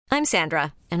I'm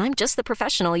Sandra, and I'm just the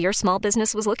professional your small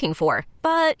business was looking for.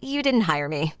 But you didn't hire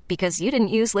me because you didn't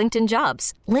use LinkedIn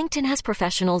Jobs. LinkedIn has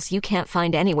professionals you can't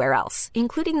find anywhere else,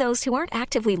 including those who aren't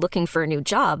actively looking for a new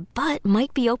job, but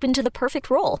might be open to the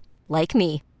perfect role, like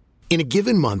me. In a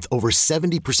given month, over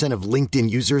 70% of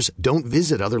LinkedIn users don't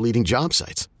visit other leading job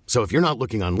sites. So if you're not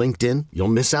looking on LinkedIn, you'll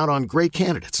miss out on great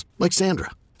candidates like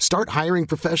Sandra. Start hiring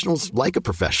professionals like a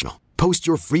professional. Post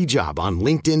your free job on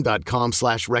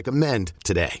linkedin.com/recommend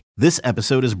today. This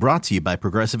episode is brought to you by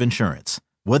Progressive Insurance.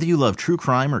 Whether you love true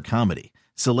crime or comedy,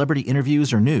 celebrity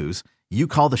interviews or news, you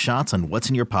call the shots on what's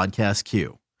in your podcast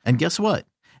queue. And guess what?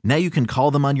 Now you can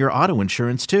call them on your auto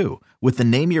insurance too with the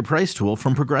Name Your Price tool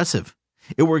from Progressive.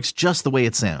 It works just the way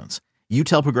it sounds. You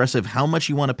tell Progressive how much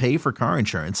you want to pay for car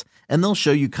insurance, and they'll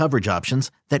show you coverage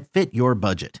options that fit your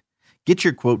budget. Get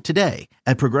your quote today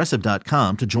at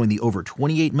Progressive.com to join the over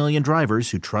 28 million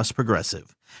drivers who trust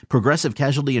Progressive. Progressive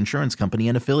Casualty Insurance Company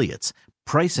and Affiliates.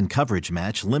 Price and coverage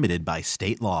match limited by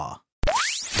state law.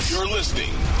 You're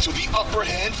listening to the Upper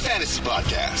Hand Fantasy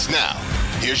Podcast. Now,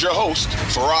 here's your host,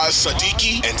 Faraz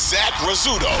Sadiki and Zach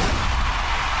Rizzuto.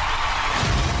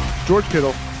 George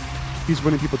Kittle, he's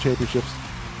winning people championships.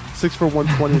 6 for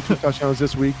 120 and 2 touchdowns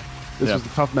this week. This was a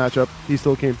tough matchup. He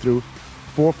still came through.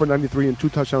 4 for 93 and 2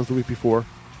 touchdowns the week before.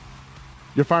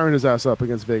 You're firing his ass up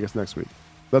against Vegas next week.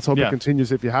 Let's hope it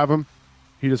continues if you have him.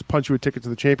 He just punched you a ticket to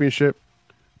the championship.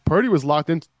 Purdy was locked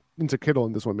into Kittle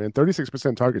in this one, man.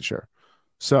 36% target share.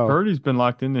 So Purdy's been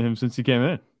locked into him since he came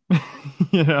in.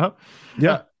 You know?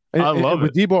 Yeah. I love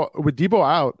it. With Debo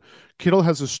out, Kittle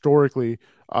has historically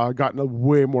gotten a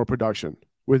way more production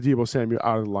with Debo Samuel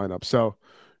out of the lineup. So,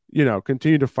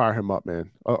 continue to fire him up,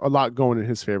 man. A lot going in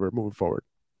his favor moving forward.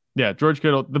 Yeah, George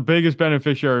Kittle, the biggest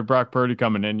beneficiary of Brock Purdy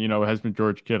coming in, has been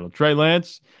George Kittle. Trey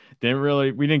Lance, we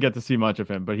didn't get to see much of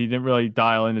him, but he didn't really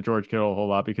dial into George Kittle a whole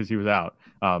lot because he was out.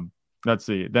 Let's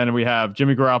see. Then we have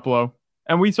Jimmy Garoppolo,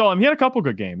 and we saw him. He had a couple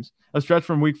good games, a stretch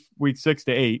from week 6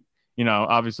 to 8.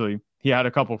 Obviously he had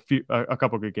a couple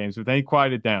good games, but then he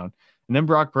quieted down. And then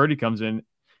Brock Purdy comes in,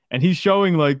 and he's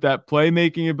showing like that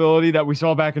playmaking ability that we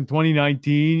saw back in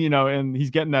 2019, and he's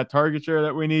getting that target share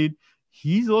that we need.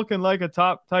 He's looking like a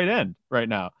top tight end right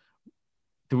now.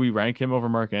 Do we rank him over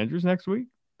Mark Andrews next week?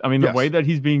 I mean, the way that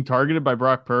he's being targeted by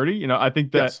Brock Purdy, I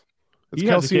think that he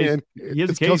has a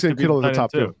case to be Kittle at the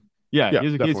top too. Yeah, he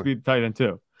has a case to definitely be the tight end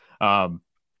too. I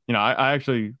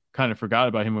actually kind of forgot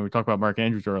about him when we talked about Mark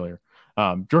Andrews earlier.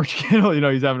 George Kittle,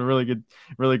 he's having a really good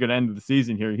end of the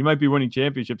season here. He might be winning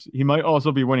championships. He might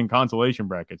also be winning consolation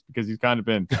brackets because he's kind of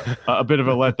been a bit of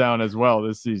a letdown as well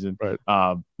this season. Right.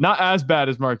 Not as bad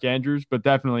as Mark Andrews, but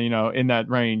definitely, in that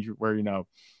range where,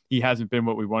 he hasn't been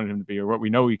what we wanted him to be or what we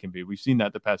know he can be. We've seen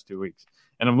that the past 2 weeks.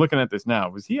 And I'm looking at this now.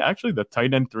 Was he actually the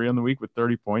tight end 3 on the week with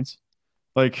 30 points?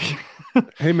 Like,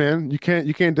 hey man, you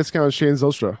can't discount Shane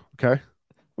Zylstra. Okay.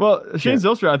 Well, Shane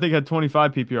Zylstra, I think, had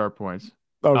 25 PPR points.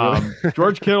 Oh, really?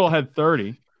 George Kittle had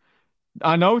 30.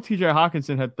 I know TJ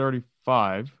Hawkinson had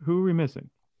 35. Who are we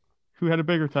missing? Who had a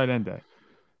bigger tight end day?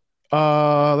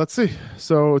 Let's see.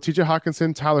 So TJ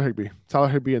Hawkinson, Tyler Higbee.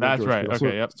 And that's George right. Kittle.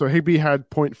 Okay, So Higbee had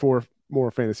 0.4 more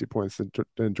fantasy points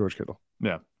than George Kittle.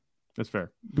 Yeah, that's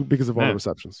fair. Because of all the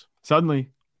receptions.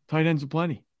 Suddenly, tight ends are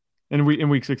plenty in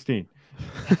week 16.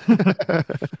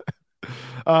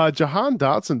 Jahan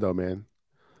Dotson, though, man.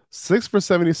 6 for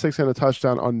 76 and a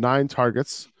touchdown on 9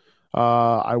 targets.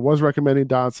 I was recommending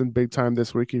Dotson big time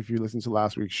this week if you listened to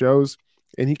last week's shows,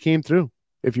 and he came through.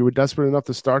 If you were desperate enough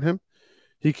to start him,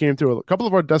 he came through. A couple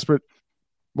of our desperate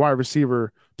wide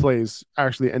receiver plays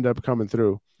actually end up coming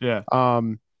through. Yeah.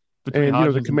 Between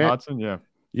Hodgins and Dotson,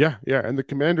 Yeah. And the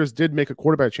Commanders did make a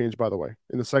quarterback change, by the way,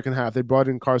 in the second half. They brought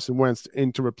in Carson Wentz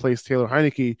in to replace Taylor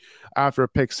Heineke after a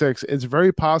pick 6. It's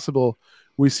very possible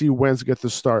we see Wentz get the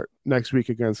start next week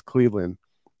against Cleveland.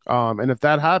 And if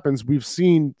that happens, we've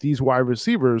seen these wide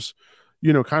receivers,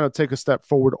 kind of take a step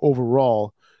forward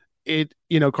overall.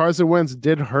 Carson Wentz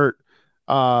did hurt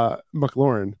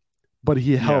McLaurin, but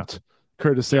he helped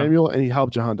Curtis Samuel and he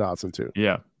helped Jahan Dotson too.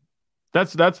 Yeah.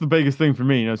 That's the biggest thing for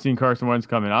me, seeing Carson Wentz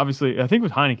come in. Obviously, I think it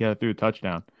was Heineke that threw a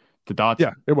touchdown to Dotson.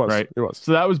 Yeah, it was. Right? It was.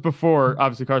 So that was before,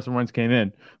 obviously, Carson Wentz came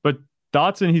in. But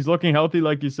Dotson, he's looking healthy,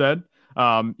 like you said.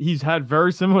 He's had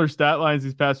very similar stat lines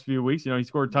these past few weeks. He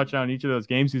scored a touchdown in each of those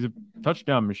games. He's a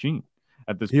touchdown machine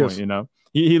at this point.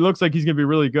 He looks like he's going to be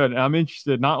really good. And I'm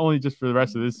interested not only just for the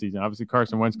rest of this season. Obviously,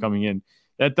 Carson Wentz coming in.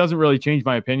 That doesn't really change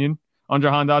my opinion on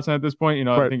Jahan Dotson at this point.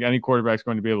 I think any quarterback's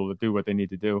going to be able to do what they need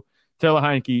to do. Taylor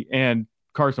Heineke and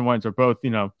Carson Wentz are both,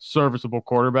 serviceable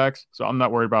quarterbacks. So I'm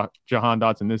not worried about Jahan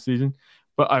Dotson this season.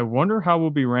 But I wonder how we'll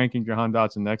be ranking Jahan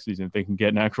Dotson next season if they can get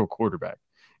an actual quarterback.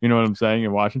 You know what I'm saying?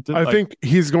 In Washington, I think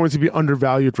he's going to be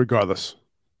undervalued regardless.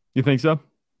 You think so?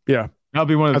 Yeah, that'll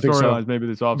be one of the storylines. So. Maybe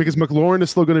this offseason because McLaurin is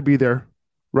still going to be there,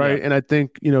 right? Yeah. And I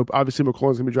think obviously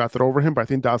McLaurin's going to be drafted over him, but I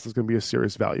think Dallas is going to be a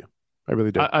serious value. I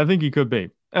really do. I think he could be.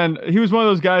 And he was one of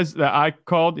those guys that I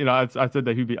called, I said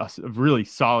that he'd be a really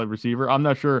solid receiver. I'm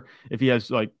not sure if he has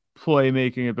like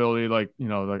playmaking ability, like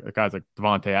guys like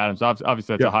Davante Adams.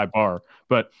 Obviously, that's a high bar,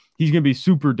 but he's going to be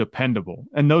super dependable.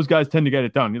 And those guys tend to get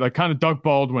it done. Like kind of Doug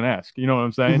Baldwin-esque. You know what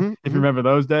I'm saying? If you remember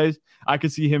those days, I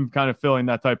could see him kind of filling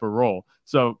that type of role.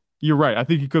 So you're right. I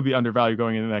think he could be undervalued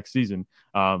going into the next season.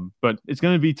 But it's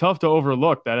going to be tough to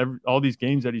overlook that all these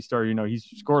games that he started, he's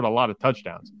scored a lot of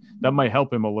touchdowns. That might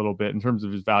help him a little bit in terms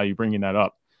of his value, bringing that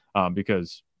up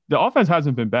because the offense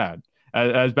hasn't been bad.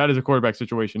 As bad as the quarterback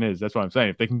situation is, that's what I'm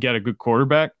saying. If they can get a good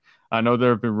quarterback, I know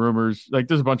there have been rumors, like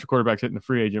there's a bunch of quarterbacks hitting the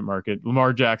free agent market.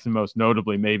 Lamar Jackson, most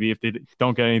notably, maybe if they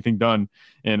don't get anything done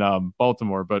in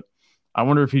Baltimore. But I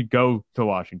wonder if he'd go to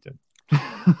Washington.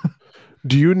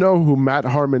 Do you know who Matt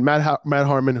Harmon,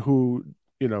 who,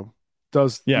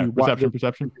 does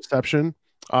perception?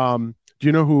 Do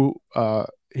you know who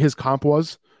his comp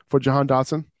was for Jahan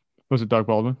Dotson? Was it Doug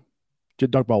Baldwin?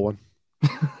 Doug Baldwin.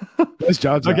 Nice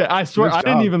job, Zach. Okay, I swear I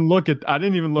didn't even look at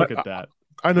that.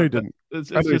 I know you didn't. It's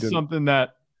just something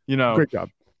that, Great job.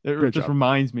 It just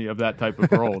reminds me of that type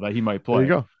of role that he might play.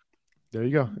 There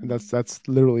you go. And that's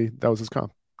literally, that was his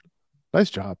comp. Nice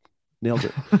job. Nailed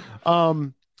it.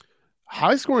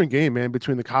 High scoring game, man,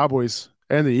 between the Cowboys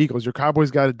and the Eagles. Your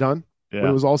Cowboys got it done when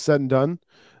it was all said and done.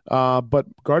 But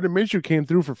Gardner Minshew came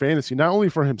through for fantasy, not only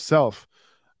for himself,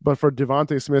 but for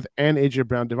Devontae Smith and AJ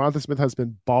Brown. Devontae Smith has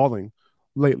been balling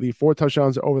lately. 4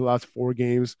 touchdowns over the last 4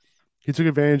 games. He took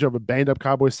advantage of a banged-up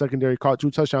Cowboys secondary, caught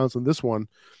 2 touchdowns in this one.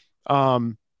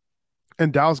 And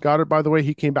Dallas Goedert, by the way,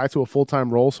 he came back to a full-time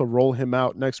role, so roll him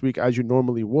out next week as you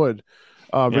normally would,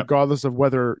 regardless of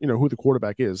whether, who the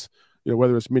quarterback is,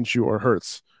 whether it's Minshew or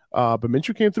Hurts. But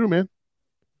Minshew came through, man.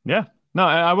 Yeah. No,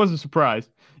 I wasn't surprised,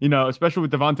 especially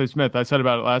with Devontae Smith. I said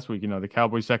about it last week, the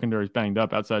Cowboys secondary is banged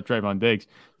up outside Trayvon Diggs.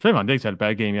 Trayvon Diggs had a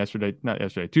bad game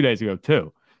 2 days ago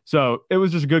too. So it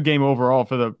was just a good game overall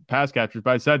for the pass catchers.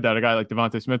 But I said that a guy like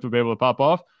Devontae Smith would be able to pop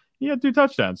off. He had 2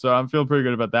 touchdowns. So I'm feeling pretty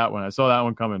good about that one. I saw that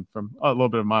one coming from a little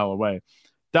bit of a mile away.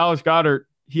 Dallas Goedert,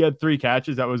 he had 3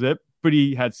 catches. That was it. But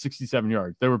he had 67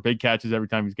 yards. There were big catches every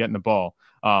time he was getting the ball.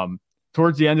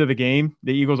 Towards the end of the game,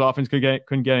 the Eagles offense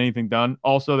couldn't get anything done.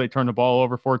 Also, they turned the ball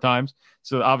over 4 times.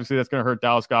 So obviously that's going to hurt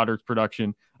Dallas Goedert's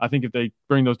production. I think if they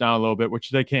bring those down a little bit, which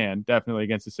they can, definitely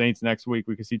against the Saints next week,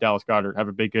 we could see Dallas Goedert have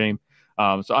a big game.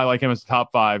 So I like him as the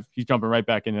top 5. He's jumping right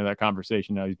back into that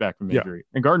conversation now. He's back from injury.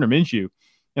 And Gardner Minshew,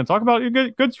 talk about a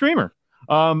good streamer.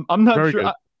 I'm not Very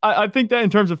sure. I think that in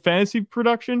terms of fantasy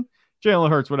production, Jalen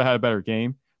Hurts would have had a better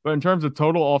game. But in terms of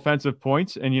total offensive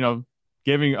points and,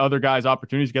 giving other guys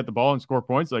opportunities to get the ball and score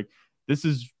points, like it's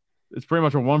pretty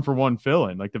much a 1-for-1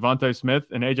 fill-in. Like Devontae Smith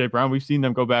and AJ Brown, we've seen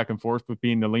them go back and forth with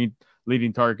being the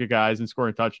leading target guys and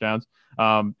scoring touchdowns.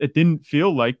 It didn't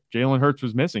feel like Jalen Hurts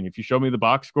was missing. If you showed me the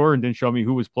box score and didn't show me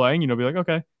who was playing, be like,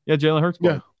 okay, yeah, Jalen Hurts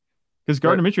played. Because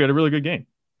Gardner Minshew had a really good game.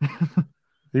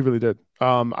 He really did.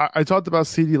 I talked about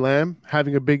CeeDee Lamb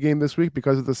having a big game this week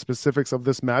because of the specifics of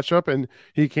this matchup, and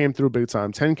he came through big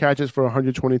time. 10 catches for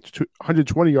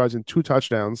 120 yards and 2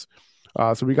 touchdowns.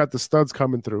 So we got the studs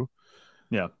coming through.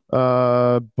 Yeah.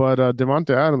 But Davante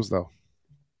Adams, though,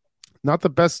 not the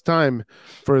best time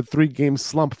for a 3-game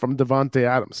slump from Davante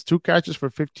Adams. 2 catches for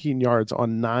 15 yards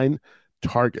on 9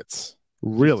 targets.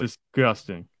 Really? It's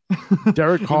disgusting.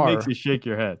 Derek Carr. It makes you shake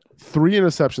your head. 3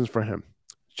 interceptions for him.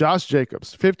 Josh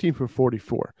Jacobs, 15 for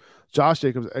 44. Josh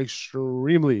Jacobs,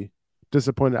 extremely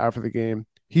disappointed after the game.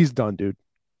 He's done, dude.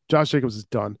 Josh Jacobs is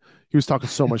done. He was talking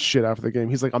so much shit after the game.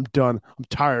 He's like, I'm done. I'm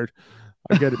tired.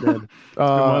 I get it, man. It's been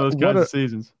one of those kinds of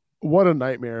seasons. What a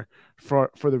nightmare for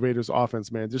the Raiders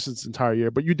offense, man, just this entire year.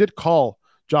 But you did call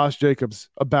Josh Jacobs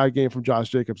a bad game from Josh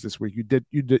Jacobs this week. You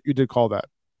did call that.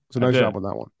 So nice job on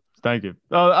that one. Thank you.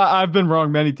 I've been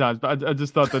wrong many times, but I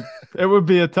just thought that it would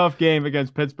be a tough game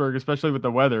against Pittsburgh, especially with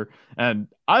the weather. And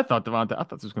I thought this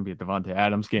was going to be a Davante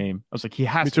Adams game. I was like, he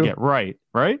has to get right?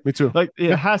 Me too. Like,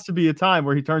 it has to be a time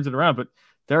where he turns it around. But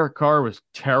Derek Carr was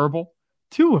terrible.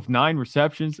 2 of 9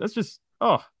 receptions. That's just,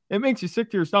 it makes you sick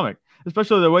to your stomach,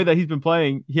 especially the way that he's been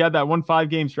playing. He had that 1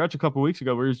 5-game stretch a couple weeks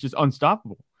ago where he was just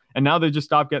unstoppable. And now they just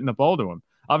stopped getting the ball to him.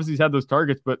 Obviously, he's had those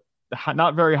targets, but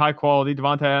not very high quality.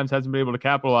 Davante Adams hasn't been able to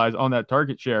capitalize on that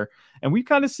target share. And we've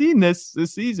kind of seen this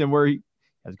season where he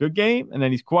has a good game and then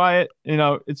he's quiet.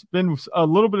 It's been a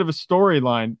little bit of a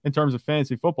storyline in terms of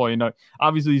fantasy football.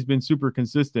 Obviously he's been super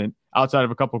consistent outside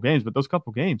of a couple games, but those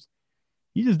couple games,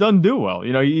 he just doesn't do well.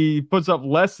 He puts up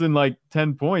less than like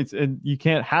 10 points, and you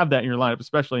can't have that in your lineup,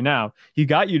 especially now. He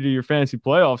got you to your fantasy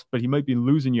playoffs, but he might be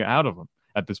losing you out of them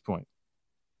at this point.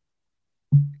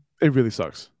 It really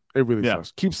sucks. It really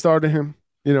sucks. Keep starting him.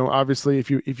 Obviously, if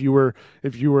you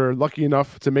were lucky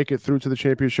enough to make it through to the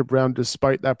championship round,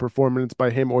 despite that performance by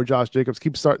him or Josh Jacobs,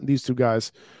 keep starting these two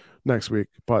guys next week.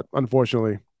 But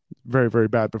unfortunately, very, very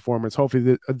bad performance.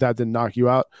 Hopefully that didn't knock you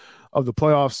out of the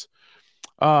playoffs.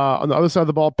 On the other side of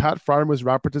the ball, Pat Freiermuth's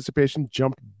route participation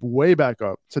jumped way back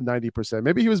up to 90%.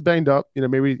 Maybe he was banged up,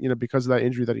 maybe because of that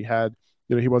injury that he had,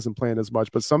 he wasn't playing as much,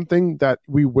 but something that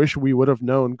we wish we would have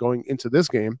known going into this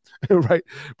game, right?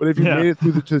 But if you made it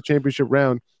through to the championship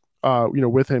round,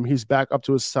 with him, he's back up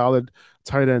to a solid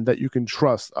tight end that you can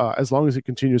trust as long as he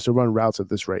continues to run routes at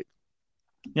this rate.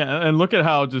 Yeah, and look at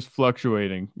how just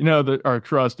fluctuating, our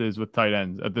trust is with tight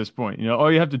ends at this point.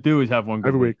 All you have to do is have one good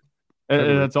every week.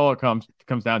 And that's all it comes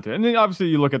down to. And then obviously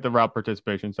you look at the route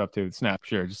participation stuff too, snap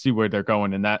share, to see where they're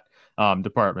going in that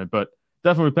department. But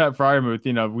definitely with Pat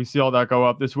Freiermuth, we see all that go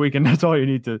up this week, and that's all you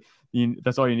need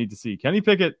to see. Kenny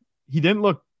Pickett, he didn't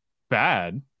look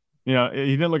bad. He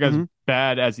didn't look as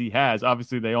bad as he has.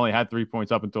 Obviously, they only had 3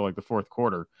 points up until like the fourth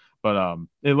quarter. But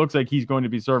it looks like he's going to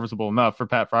be serviceable enough for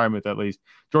Pat Freiermuth at least.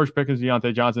 George Pickens,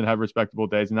 Deontay Johnson had respectable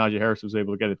days, and Najee Harris was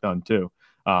able to get it done too.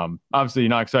 Obviously, you're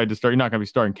not excited to start. You're not going to be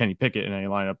starting Kenny Pickett in any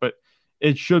lineup, but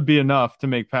it should be enough to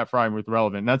make Pat Freiermuth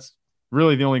relevant. And that's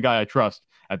really the only guy I trust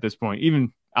at this point,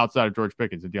 even outside of George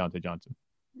Pickens and Deontay Johnson.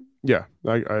 Yeah,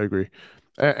 I agree.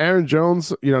 Aaron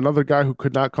Jones, another guy who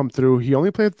could not come through. He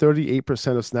only played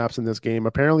 38% of snaps in this game.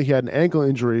 Apparently, he had an ankle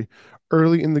injury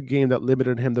early in the game that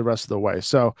limited him the rest of the way.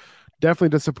 So definitely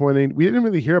disappointing. We didn't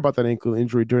really hear about that ankle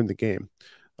injury during the game.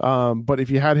 But if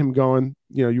you had him going,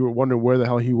 you were wondering where the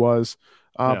hell he was.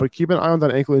 But keep an eye on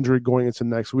that ankle injury going into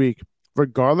next week.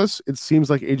 Regardless, it seems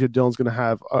like A.J. Dillon's going to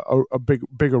have a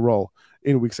bigger role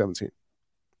in Week 17.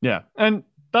 Yeah, and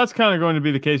that's kind of going to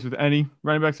be the case with any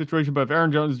running back situation. But if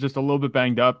Aaron Jones is just a little bit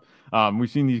banged up, we've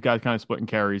seen these guys kind of splitting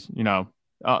carries,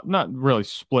 not really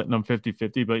splitting them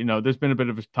 50-50, but, there's been a bit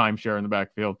of a timeshare in the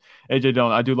backfield. A.J.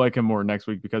 Dillon, I do like him more next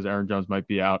week because Aaron Jones might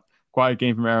be out. Quiet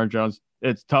game from Aaron Jones.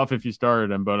 It's tough if you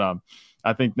started him, but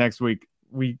I think next week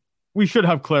we should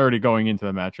have clarity going into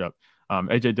the matchup.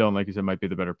 A.J. Dillon, like you said, might be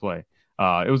the better play.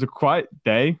 It was a quiet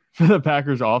day for the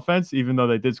Packers offense, even though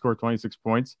they did score 26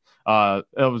 points. It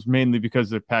was mainly because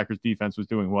the Packers defense was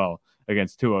doing well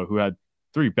against Tua, who had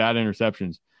 3 bad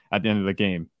interceptions at the end of the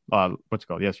game.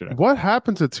 Yesterday. What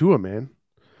happened to Tua, man?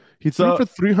 He threw for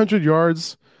 300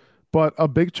 yards, but a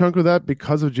big chunk of that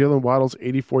because of Jalen Waddle's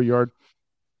 84-yard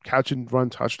catch and run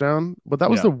touchdown. But that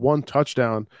was the one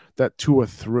touchdown that Tua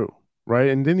threw, right?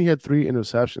 And then he had 3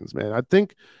 interceptions, man. I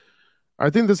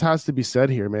think this has to be said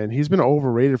here, man. He's been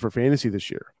overrated for fantasy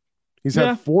this year. He's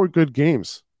had 4 good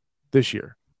games this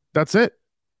year. That's it.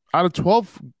 Out of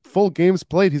 12 full games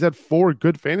played, he's had 4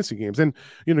 good fantasy games. And,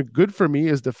 good for me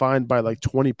is defined by like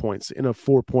 20 points in a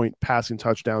 4-point passing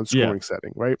touchdown scoring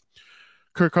setting, right?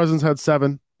 Kirk Cousins had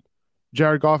 7.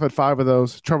 Jared Goff had 5 of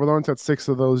those. Trevor Lawrence had 6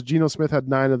 of those. Geno Smith had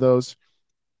 9 of those.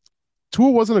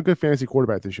 Tua wasn't a good fantasy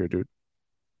quarterback this year, dude.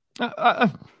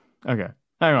 Okay.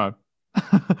 Hang on.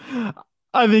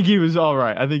 I think he was all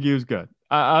right. I think he was good.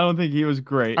 I don't think he was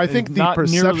great. I think the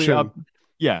perception.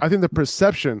 I think the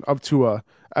perception of Tua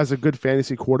as a good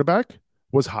fantasy quarterback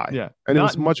was high. Yeah. And it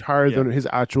was much higher than his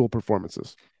actual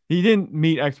performances. He didn't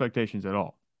meet expectations at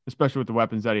all, especially with the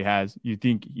weapons that he has. You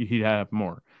think he'd have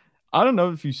more. I don't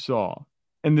know if you saw,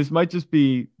 and this might just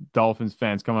be Dolphins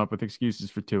fans coming up with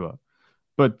excuses for Tua,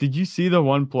 but did you see the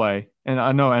one play? And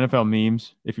I know NFL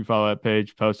Memes, if you follow that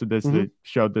page, posted this. They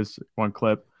showed this one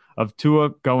clip of Tua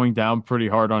going down pretty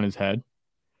hard on his head.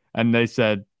 And they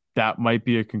said that might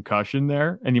be a concussion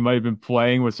there. And he might have been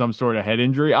playing with some sort of head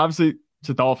injury. Obviously, it's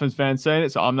a Dolphins fan saying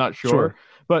it, so I'm not sure.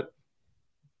 But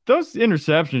those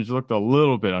interceptions looked a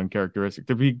little bit uncharacteristic.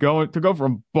 To go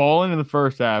from balling in the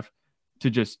first half to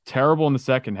just terrible in the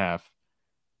second half.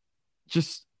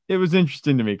 It was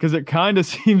interesting to me because it kind of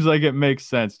seems like it makes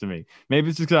sense to me. Maybe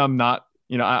it's just because I'm not,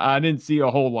 I didn't see a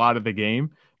whole lot of the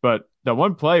game, but the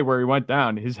one play where he went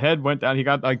down, his head went down. He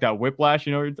got like that whiplash,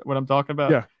 you know what I'm talking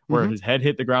about? Yeah. Where his head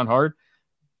hit the ground hard.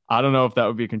 I don't know if that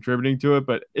would be contributing to it,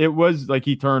 but it was like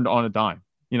he turned on a dime,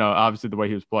 obviously the way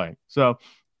he was playing. So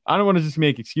I don't want to just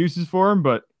make excuses for him,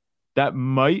 but that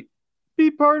might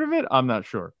be part of it. I'm not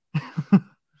sure.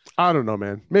 I don't know,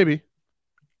 man. Maybe.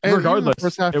 And regardless,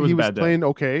 first half, he was playing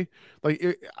okay.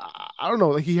 I don't know.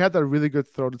 Like he had that really good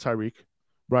throw to Tyreek,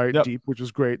 right? Yep. Deep, which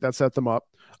was great. That set them up,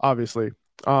 obviously.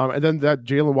 And then that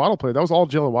Jalen Waddle play, that was all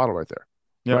Jalen Waddle right there.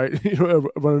 Yep. right?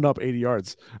 Running up 80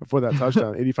 yards for that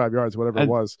touchdown, 85 yards, whatever it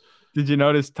was. Did you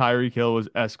notice Tyreek Hill was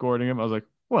escorting him? I was like,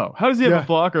 whoa, how does he have Yeah. a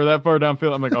blocker that far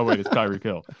downfield? I'm like, oh, wait, it's Tyreek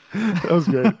Hill. That was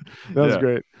great. That was Yeah.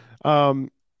 great.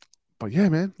 But yeah,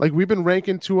 man, like we've been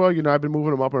ranking Tua, you know, I've been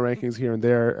moving him up in rankings here and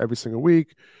there every single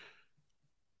week.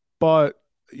 But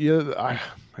yeah,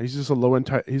 he's just a low end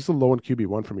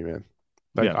QB1 for me, man.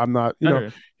 Like Yeah. I'm not, you know,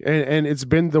 and it's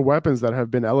been the weapons that have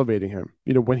been elevating him,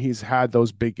 you know, when he's had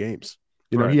those big games.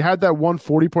 You know, Right. he had that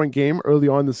 140-point game early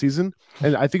on in the season.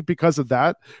 And I think because of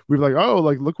that, we were like, oh,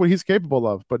 like look what he's capable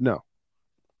of. But no,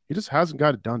 he just hasn't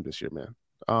got it done this year,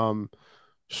 man.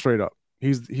 Straight up.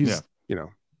 He's you know,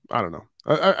 I don't know.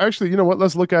 I actually, you know what?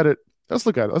 Let's look at it. Let's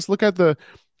look at the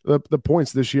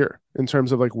points this year in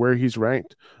terms of like where he's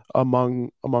ranked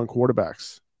among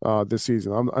quarterbacks this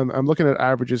season. I'm looking at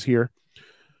averages here.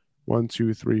 1,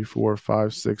 2, 3, 4,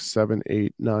 5, 6, 7,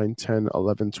 8, 9, 10,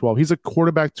 11, 12. He's a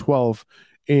quarterback 12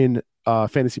 in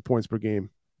fantasy points per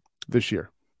game this year.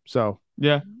 So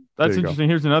yeah, that's you go. interesting.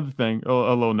 Here's another thing, a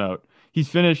little note. He's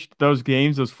finished those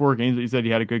 4 games that he said he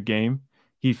had a good game.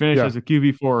 He finished Yeah. as a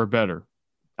QB4 or better.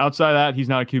 Outside of that, he's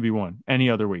not a QB1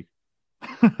 any other week.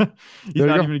 He's There you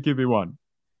not go. even a QB1.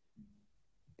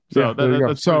 So Yeah, there you go.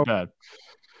 that's So- pretty bad.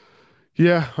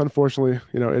 yeah, unfortunately,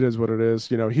 you know, it is what it is.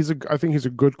 You know, I think he's a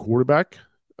good quarterback.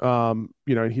 You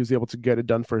know, and he was able to get it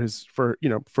done for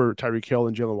Tyreek Hill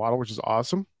and Jalen Waddle, which is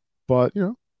awesome. But, you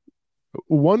know,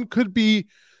 one could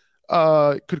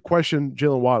question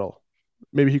Jalen Waddle.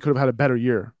 Maybe he could have had a better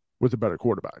year with a better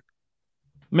quarterback.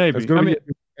 Maybe. As good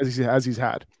as he's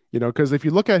had, you know, because if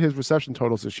you look at his reception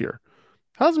totals this year,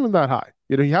 hasn't been that high.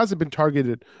 You know, he hasn't been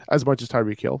targeted as much as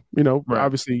Tyreek Hill. You know, Right.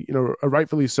 obviously, you know,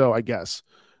 rightfully so, I guess.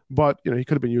 But you know, he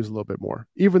could have been used a little bit more.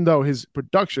 Even though his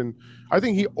production, I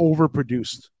think he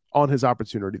overproduced on his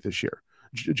opportunity this year,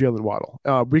 Jalen Waddle,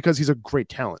 because he's a great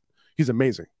talent. He's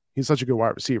amazing. He's such a good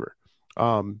wide receiver.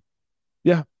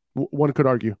 Yeah, one could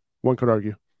argue.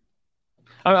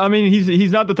 I mean,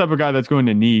 he's not the type of guy that's going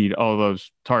to need all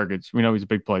those targets. We know he's a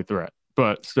big play threat,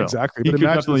 but still. Exactly. he But could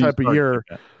imagine the definitely type of use year. targets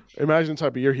like that. Imagine the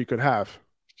type of year he could have.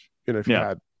 You know, if he Yeah.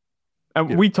 had. And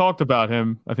Yeah. we talked about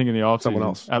him, I think, in the offseason. Someone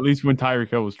else. At least when Tyreek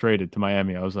Hill was traded to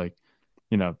Miami, I was like,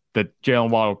 you know, that Jalen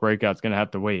Waddle breakout's going to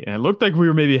have to wait. And it looked like we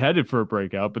were maybe headed for a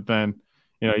breakout, but then,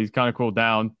 you know, he's kind of cooled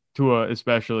down. Tua,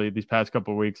 especially these past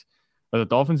couple of weeks. Are the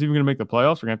Dolphins even going to make the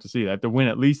playoffs? We're going to have to see. They have to win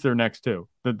at least their next two,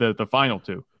 the final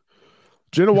two.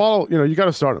 Jalen Waddle, you know, you got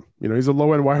to start him. You know, he's a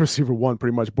low end wide receiver 1,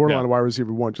 pretty much borderline Yeah. wide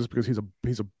receiver 1, just because he's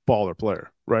a baller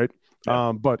player, right?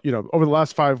 Yeah. But you know, over the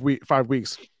last 5 weeks,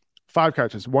 5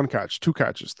 catches, 1 catch, 2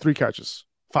 catches, 3 catches,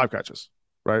 5 catches,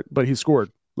 right? But he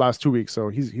scored last 2 weeks, so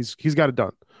he's got it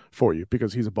done for you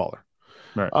because he's a baller.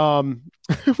 Right.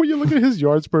 When you look at his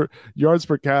yards per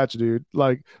catch, dude,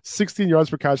 like 16 yards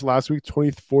per catch last week,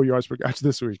 24 yards per catch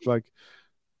this week, like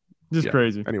Just yeah.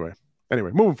 crazy. Anyway,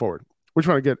 moving forward, we're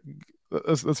trying to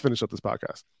let's finish up this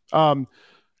podcast.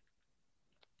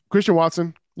 Christian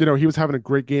Watson, you know, he was having a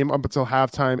great game up until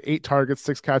halftime. 8 targets,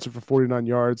 6 catches for 49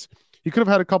 yards. He could have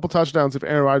had a couple touchdowns if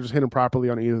Aaron Rodgers hit him properly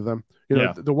on either of them. You know,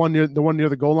 Yeah. the one near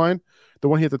the goal line, the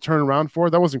one he had to turn around for,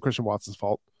 that wasn't Christian Watson's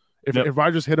fault. If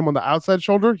Rodgers hit him on the outside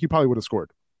shoulder, he probably would have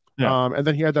scored. Yeah. And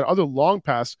then he had that other long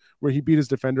pass where he beat his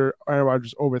defender. Aaron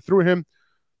Rodgers overthrew him.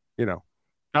 You know,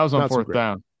 That was on Not so 4th great.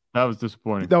 down. That was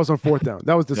disappointing. that was on 4th down.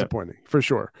 That was disappointing for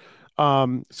sure.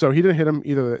 So he didn't hit him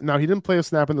either. Now, he didn't play a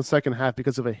snap in the second half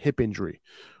because of a hip injury.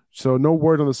 So no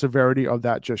word on the severity of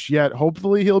that just yet.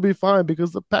 Hopefully he'll be fine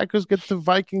because the Packers get the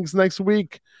Vikings next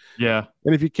week. Yeah.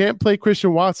 And if you can't play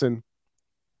Christian Watson,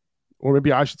 or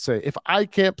maybe I should say, if I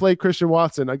can't play Christian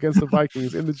Watson against the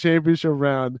Vikings in the championship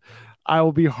round, I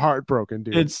will be heartbroken,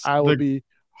 dude. I will be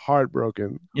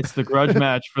heartbroken. It's the grudge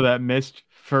match for that missed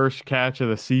first catch of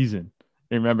the season.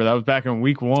 You remember that was back in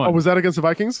week 1. Oh, was that against the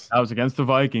Vikings? That was against the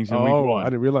Vikings in week 1. I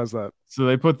didn't realize that. So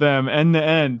they put them end to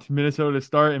end, Minnesota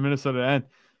start and Minnesota end.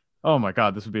 Oh my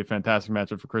God, this would be a fantastic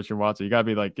matchup for Christian Watson. You got to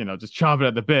be like, you know, just chomping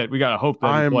at the bit. We got to hope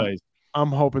that he plays. I'm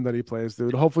hoping that he plays,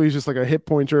 dude. Hopefully he's just like a hit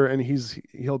pointer and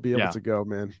he'll be able to go,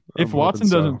 man. If Watson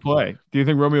doesn't play, do you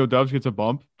think Romeo Doubs gets a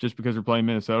bump just because they're playing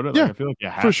Minnesota? Like, Yeah, I feel like you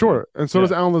have for to. sure. And so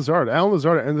does Alan Lazard. Alan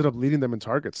Lazard ended up leading them in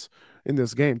targets in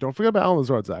this game. Don't forget about Alan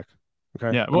Lazard, Zach.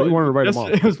 Okay. Yeah, I know you wanted to write him off.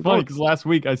 It was funny because last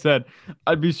week I said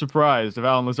I'd be surprised if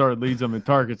Alan Lazard leads them in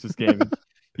targets this game.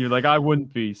 You're like, I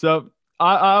wouldn't be. So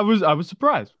I was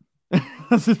surprised.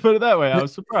 Let's just put it that way. I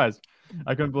was surprised.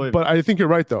 I couldn't believe it. But I think you're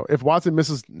right, though. If Watson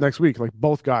misses next week, like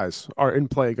both guys are in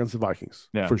play against the Vikings.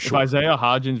 Yeah, for sure. If Isaiah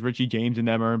Hodgins, Richie James, and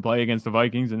them are in play against the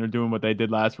Vikings and they're doing what they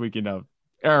did last week, you know,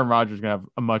 Aaron Rodgers is going to have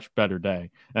a much better day.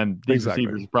 And these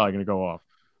receivers are probably going to go off.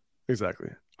 Exactly.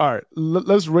 All right,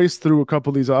 let's race through a couple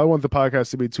of these. I don't want the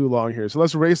podcast to be too long here, so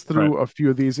let's race through a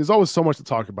few of these. There's always so much to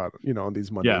talk about, on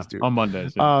these Mondays, dude. On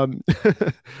Mondays. Yeah.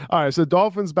 All right, so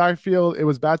Dolphins backfield, it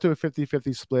was back to a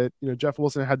 50-50 split. Jeff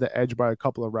Wilson had the edge by a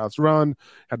couple of routes run,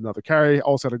 had another carry,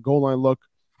 also had a goal line look.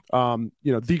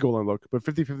 The goal line look, but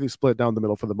 50-50 split down the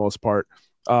middle for the most part.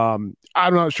 I'm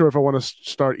not sure if I want to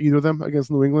start either of them against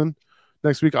New England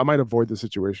next week. I might avoid the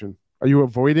situation. Are you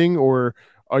avoiding, or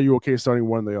are you okay starting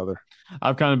one or the other?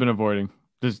 I've kind of been avoiding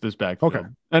this backfield. Okay.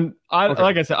 And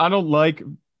like I said, I don't like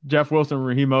Jeff Wilson or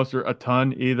Raheem Mostert a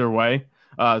ton either way.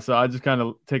 So I just kind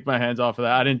of take my hands off of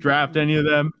that. I didn't draft any of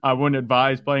them. I wouldn't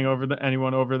advise playing I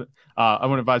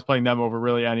wouldn't advise playing them over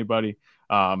really anybody.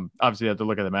 Obviously you have to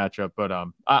look at the matchup, but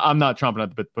I'm not chomping at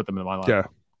the bit to put them in my line. Yeah.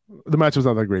 The matchup's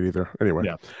not that great either. Anyway.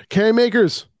 Yeah. Cam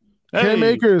Akers. Hey. Cam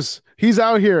Akers. He's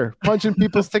out here punching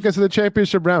people's tickets to the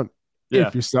championship round. Yeah.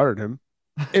 If you started him.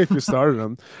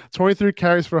 23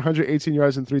 carries for 118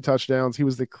 yards and 3 touchdowns. He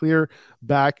was the clear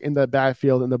back in that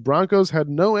backfield, and the Broncos had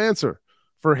no answer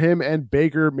for him and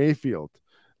Baker Mayfield.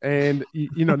 And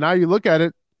now you look at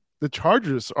it, the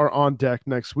Chargers are on deck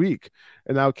next week,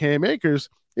 and now Cam Akers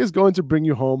is going to bring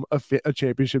you home a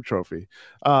championship trophy.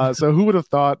 So who would have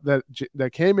thought that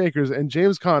Cam Akers and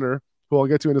James Conner, who I'll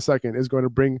get to in a second, is going to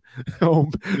bring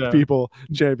home people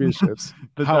championships.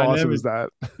 How awesome is that?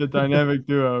 The dynamic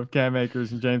duo of Cam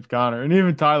Akers and James Conner, and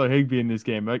even Tyler Higbee in this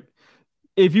game. Like,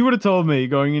 if you would have told me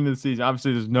going into the season,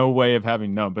 obviously there's no way of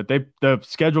having known, but the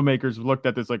schedule makers looked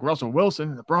at this like Russell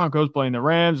Wilson and the Broncos playing the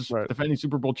Rams, defending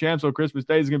Super Bowl champs, so Christmas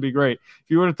Day is going to be great. If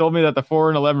you would have told me that the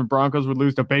 4-11 Broncos would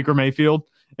lose to Baker Mayfield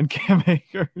and Cam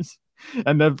Akers,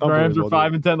 and the Rams are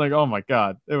 5-10, like, oh my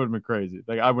God, it would have been crazy.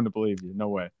 Like, I wouldn't have believed you. No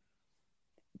way.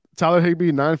 Tyler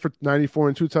Higbee, 9 for 94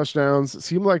 and 2 touchdowns. It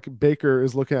seemed like Baker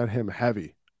is looking at him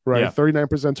heavy, right? Yeah.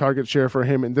 39% target share for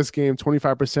him in this game,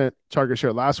 25% target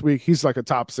share last week. He's like a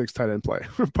top 6 tight end play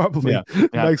probably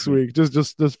next week.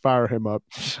 Just fire him up.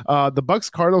 The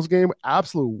Bucs-Cardinals game,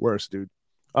 absolute worst, dude.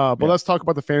 But let's talk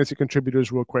about the fantasy contributors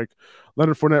real quick.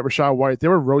 Leonard Fournette, Rachaad White, they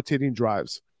were rotating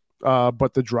drives.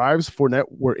 But the drives Fournette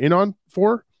were in on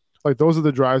for, like, those are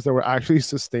the drives that were actually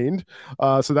sustained.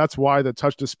 So that's why the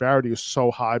touch disparity is so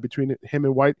high between him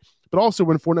and White. But also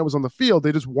when Fournette was on the field,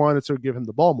 they just wanted to give him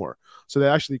the ball more. So they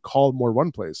actually called more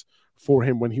run plays for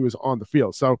him when he was on the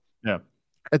field. So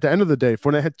at the end of the day,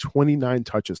 Fournette had 29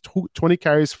 touches, 20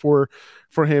 carries for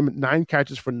him, 9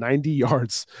 catches for 90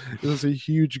 yards. It was a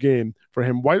huge game for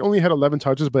him. White only had 11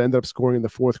 touches, but ended up scoring in the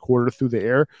fourth quarter through the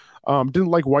air. Didn't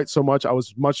like White so much. I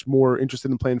was much more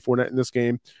interested in playing Fournette in this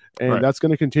game, and that's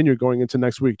going to continue going into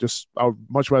next week. I would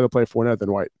much rather play Fournette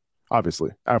than White,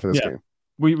 obviously, after this game.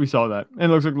 We saw that.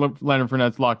 And it looks like Leonard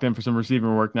Fournette's locked in for some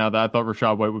receiving work now that I thought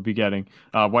Rachaad White would be getting.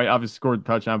 White obviously scored the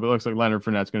touchdown, but it looks like Leonard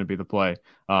Fournette's going to be the play.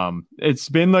 It's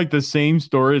been like the same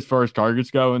story as far as targets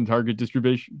go and target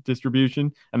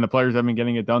distribution, and the players have been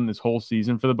getting it done this whole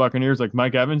season for the Buccaneers. Like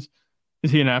Mike Evans, is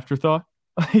he an afterthought?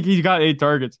 Like, he's got 8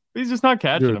 targets. He's just not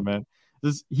catching them, man.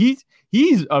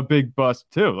 He's a big bust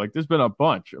too. Like, there's been a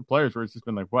bunch of players where it's just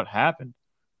been like, what happened?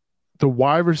 The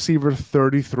wide receiver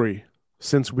 33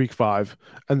 since week 5,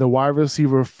 and the wide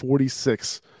receiver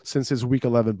 46 since his week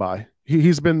 11 bye.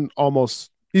 He's been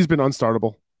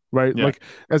unstartable, right? Yeah. Like,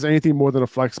 as anything more than a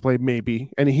flex play, maybe.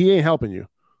 And he ain't helping you.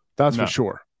 That's for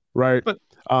sure, right? But,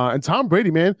 and Tom Brady,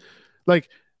 man, like,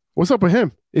 what's up with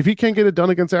him? If he can't get it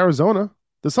done against Arizona,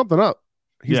 there's something up.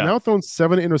 He's now thrown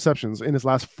 7 interceptions in his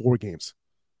last 4 games.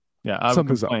 Yeah, I would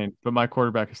complain, but my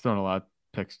quarterback has thrown a lot of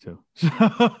picks too. You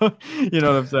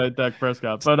know what I'm saying, Dak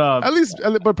Prescott. But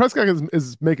but Prescott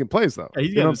is making plays though. Yeah,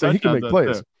 you know what I'm saying? He can make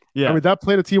plays. Too. Yeah, I mean, that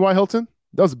play to T.Y. Hilton,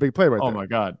 that was a big play right there. Oh my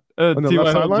God, T.Y.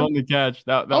 Hilton's only catch.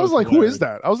 That I was like, who is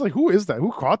that?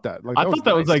 Who caught that? Like, I thought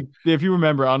that was like, if you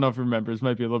remember, I don't know if you remember, this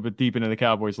might be a little bit deep into the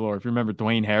Cowboys lore. If you remember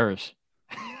Dwayne Harris.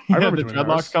 I remember the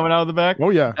dreadlocks coming out of the back. Oh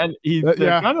yeah, and he's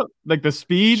kind of like the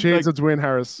speed. Shades of Dwayne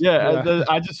Harris. Yeah,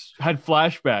 I just had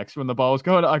flashbacks when the ball was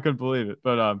going. I couldn't believe it,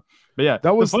 but yeah,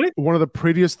 that was one of the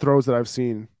prettiest throws that I've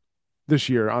seen this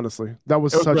year. Honestly, that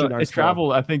was such a nice. It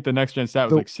traveled. I think the next gen stat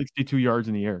was like 62 yards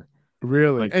in the air.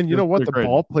 Really, and you know what? The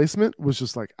ball placement was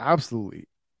just like absolutely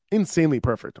insanely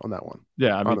perfect on that one.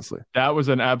 Yeah, I mean, honestly, that was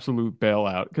an absolute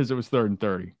bailout because it was 3rd and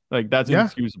 30. Like, that's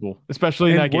inexcusable,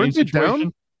 especially in that game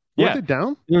situation. Yeah, it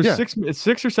down. There's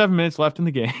 6 or 7 minutes left in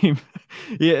the game.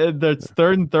 That's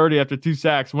 3rd and 30 after 2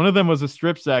 sacks. One of them was a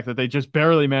strip sack that they just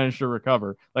barely managed to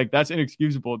recover. Like, that's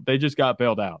inexcusable. They just got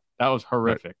bailed out. That was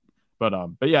horrific. Right.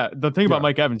 But yeah, the thing about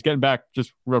Mike Evans, getting back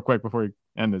just real quick before we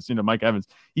end this, Mike Evans,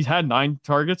 he's had 9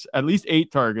 targets, at least 8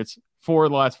 targets for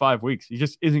the last 5 weeks. He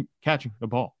just isn't catching the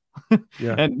ball.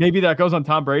 And maybe that goes on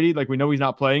Tom Brady. Like, we know he's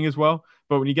not playing as well,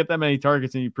 But when you get that many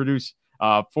targets and you produce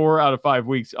 4 out of 5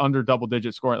 weeks under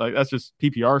double-digit scoring, like that's just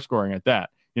PPR scoring at that.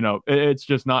 It's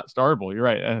just not startable. You're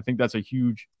right. And I think that's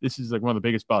this is like one of the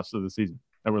biggest busts of the season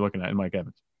that we're looking at in Mike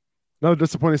Evans. Another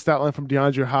disappointing stat line from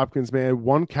DeAndre Hopkins, man.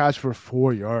 1 catch for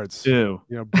 4 yards. Ew.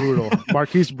 Brutal.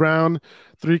 Marquise Brown,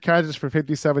 3 catches for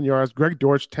 57 yards. Greg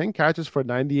Dortch, 10 catches for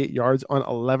 98 yards on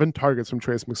 11 targets from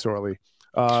Trace McSorley.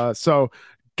 So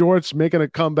Dortch making a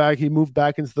comeback. He moved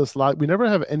back into the slot. We never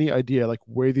have any idea like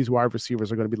where these wide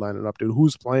receivers are going to be lining up, dude.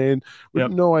 Who's playing? We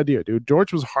have no idea, dude.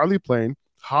 Dortch was hardly playing.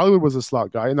 Hollywood was a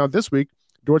slot guy. And now this week,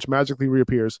 Dortch magically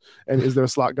reappears and is their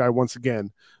slot guy once again.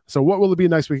 So what will it be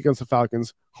next week against the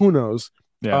Falcons? Who knows?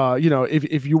 Yeah.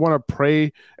 If you want to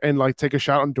pray and like take a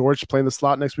shot on Dortch playing the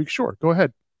slot next week, sure, go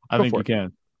ahead. I think you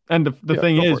can. And the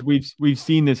thing is, we've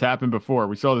seen this happen before.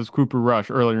 We saw this Cooper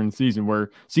Rush earlier in the season where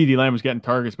CeeDee Lamb was getting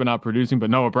targets but not producing, but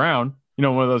Noah Brown,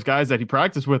 one of those guys that he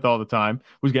practiced with all the time,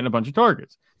 was getting a bunch of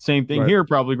targets. Same thing here.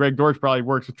 Probably Greg Dortch probably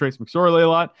works with Trace McSorley a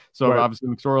lot. So obviously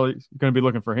McSorley's going to be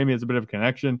looking for him. He has a bit of a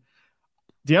connection.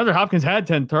 DeAndre Hopkins had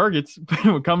 10 targets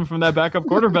coming from that backup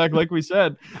quarterback, like we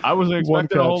said. I wasn't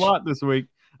expecting a whole lot this week.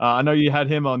 I know you had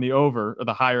him on the over, or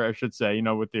the higher, I should say,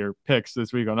 with your picks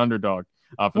this week on Underdog.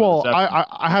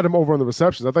 I had him over on the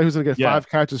receptions. I thought he was going to get 5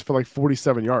 catches for like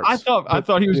 47 yards. I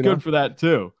thought he was good for that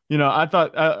too. I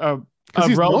thought because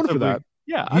he's known for that.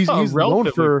 Yeah, he's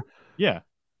known for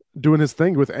doing his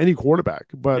thing with any quarterback.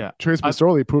 But Trace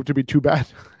McSorley proved to be too bad.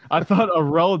 I thought a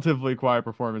relatively quiet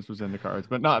performance was in the cards,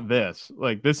 but not this.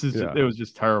 Like this is, it was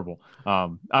just terrible.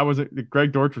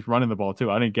 Greg Dortch was running the ball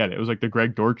too. I didn't get it. It was like the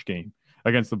Greg Dortch game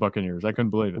against the Buccaneers. I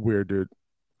couldn't believe it. Weird, dude.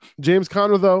 James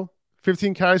Conner though,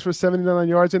 15 carries for 79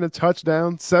 yards and a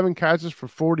touchdown, 7 catches for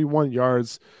 41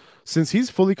 yards. Since he's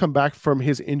fully come back from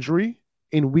his injury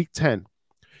in week 10,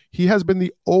 he has been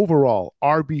the overall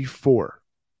RB4,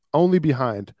 only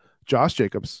behind Josh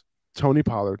Jacobs, Tony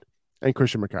Pollard, and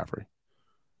Christian McCaffrey.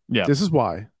 Yeah, this is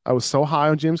why I was so high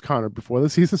on James Conner before the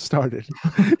season started.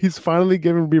 He's finally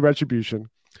given me retribution.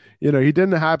 He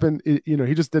didn't happen.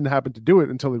 He just didn't happen to do it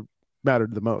until it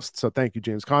mattered the most. So thank you,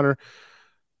 James Conner,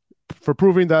 for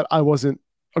proving that I wasn't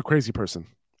a crazy person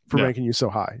for ranking you so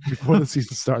high before the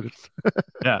season started.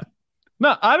 Yeah,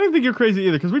 no, I didn't think you're crazy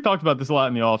either because we talked about this a lot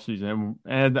in the offseason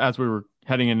and as we were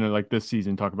heading into like this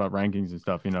season, talk about rankings and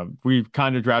stuff. We've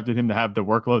kind of drafted him to have the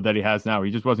workload that he has now.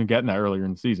 He just wasn't getting that earlier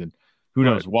in the season. Who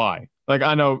knows why? Like,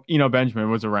 I know, Benjamin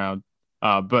was around,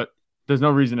 but there's no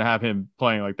reason to have him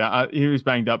playing like that. He was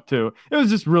banged up too. It was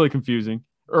just really confusing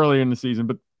earlier in the season,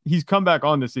 but he's come back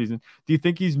on this season. Do you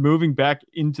think he's moving back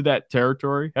into that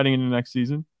territory heading into the next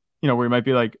season? Where he might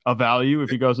be like a value if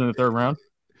he goes in the 3rd round?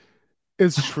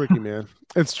 It's tricky, man.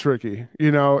 It's tricky.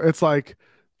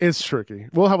 It's tricky.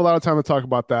 We'll have a lot of time to talk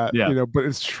about that, but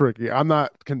it's tricky. I'm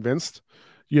not convinced,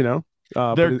 there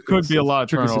could be a lot of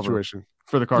turnover situation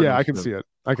for the Cardinals. Yeah, I can see it.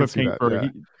 I can see that. Yeah.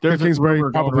 There's Cliff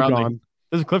Kingsbury probably gone.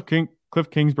 There's a Cliff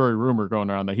Kingsbury rumor going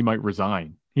around that he might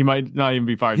resign. He might not even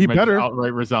be fired. He might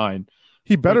outright resign.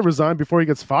 He better resign before he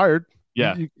gets fired.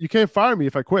 Yeah. You can't fire me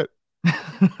if I quit.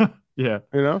 Yeah.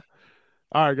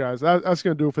 All right, guys. That's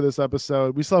going to do it for this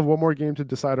episode. We still have one more game to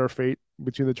decide our fate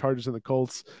between the Chargers and the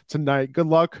Colts tonight. Good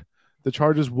luck. The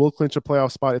Chargers will clinch a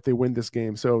playoff spot if they win this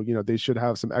game. So, they should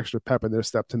have some extra pep in their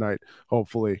step tonight,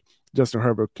 hopefully. Justin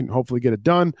Herbert can hopefully get it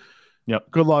done.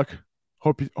 Yep. Good luck.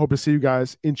 Hope to see you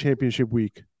guys in championship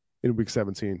week in week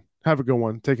 17. Have a good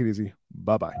one. Take it easy.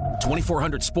 Bye-bye.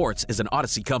 2400 Sports is an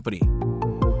Odyssey company.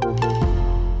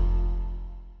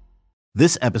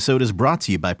 This episode is brought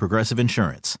to you by Progressive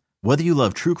Insurance. Whether you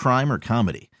love true crime or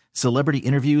comedy, celebrity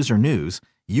interviews or news,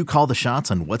 you call the shots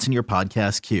on what's in your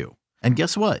podcast queue. And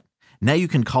guess what? Now you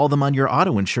can call them on your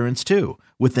auto insurance too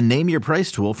with the Name Your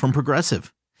Price tool from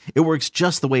Progressive. It works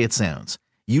just the way it sounds.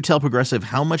 You tell Progressive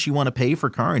how much you want to pay for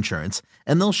car insurance,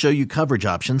 and they'll show you coverage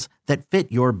options that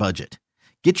fit your budget.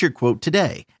 Get your quote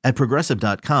today at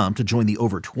Progressive.com to join the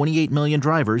over 28 million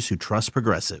drivers who trust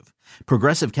Progressive.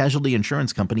 Progressive Casualty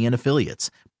Insurance Company and Affiliates.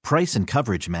 Price and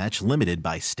coverage match limited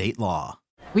by state law.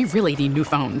 We really need new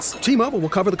phones. T-Mobile will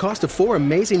cover the cost of 4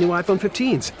 amazing new iPhone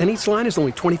 15s, and each line is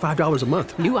only $25 a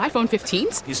month. New iPhone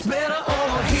 15s? It's better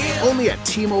over here. Only at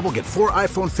T-Mobile, get 4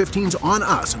 iPhone 15s on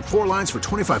us and 4 lines for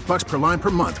 $25 per line per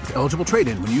month with eligible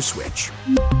trade-in when you switch.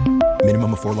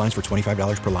 Minimum of 4 lines for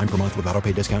 $25 per line per month with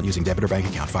autopay discount using debit or bank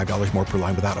account. $5 more per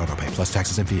line without autopay, plus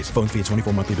taxes and fees. Phone fee at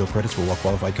 24 monthly bill credits for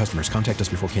well-qualified customers. Contact us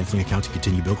before canceling account to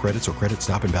continue bill credits or credit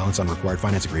stop and balance on required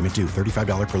finance agreement due.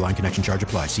 $35 per line connection charge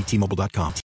applies. See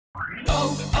T-Mobile.com.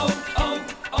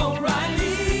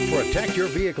 O'Reilly. Protect your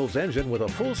vehicle's engine with a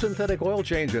full synthetic oil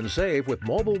change and save with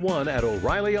Mobil 1 at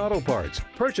O'Reilly Auto Parts.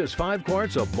 Purchase 5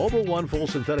 quarts of Mobil 1 full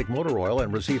synthetic motor oil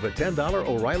and receive a $10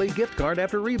 O'Reilly gift card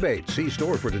after rebate. See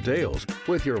store for details.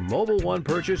 With your Mobil 1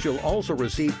 purchase, you'll also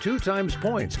receive 2 times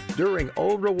points during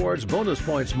O Rewards Bonus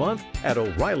Points Month at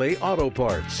O'Reilly Auto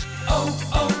Parts.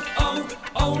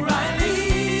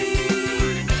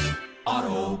 O'Reilly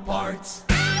Auto Parts.